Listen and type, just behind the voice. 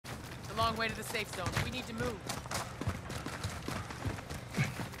long way to the safe zone. We need to move.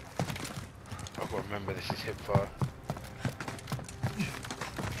 I've got to remember this is hip fire.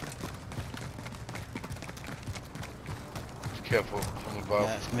 Just careful from above.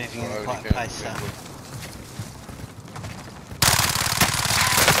 Yeah, it's moving in quite a pace, so.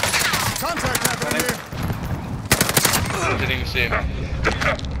 Contact happening here. Didn't even see him.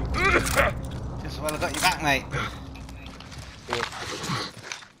 Just well, I got your back, mate.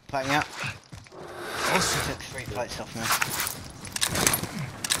 Plate me up. Took 3 plates off me.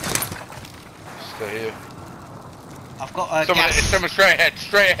 Stay here. I've got a gas. Someone straight ahead,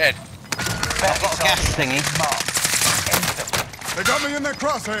 straight ahead. I've got a gas thingy. They got me in their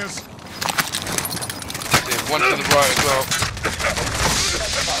crosshairs. One to the right as well.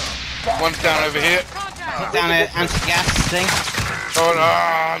 One's down over here. Put down an anti-gas thing. Oh no,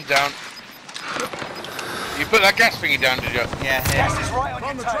 I'm down. You put that gas thingy down, did you? Yeah, here. Gas is right on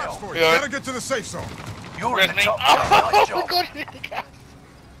On the your traps tail. for you. Yeah. Gotta get to the safe zone. You're in the Resney. top. Oh Nice my job. god, hit the gas.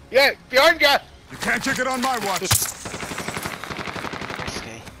 Yeah, behind gas. You can't kick it on my watch. Risky.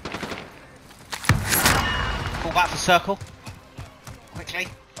 Pull back for circle. Quickly.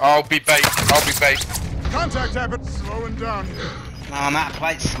 I'll be bait. I'll be bait. Contact happened. Slowing down here. No, I'm out of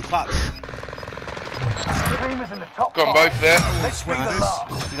plates and fucks. Screamers in the top. Got them 5. both there. Let's be the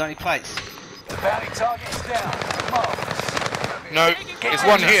last. You got any plates? The bounty target's down. Marvellous. No, Get there's to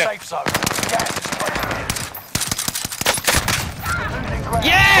one the here. Safe zone. Gas is right ahead. Losing ground.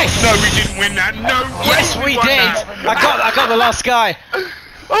 Yes! No, we didn't win that. No way. Yes, we won did. that. I got the last guy. Oh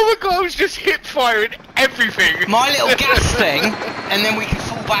my god, I was just hip firing everything. My little gas thing, and then we could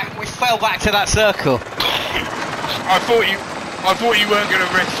fall back. We fell back to that circle. I thought you weren't gonna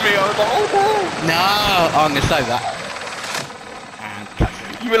rest me. I was like, oh No, I'm gonna save that. And that's it.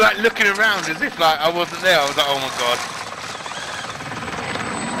 no. You were like looking around as if like I wasn't there. I was like, oh my god.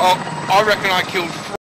 Oh, I reckon I killed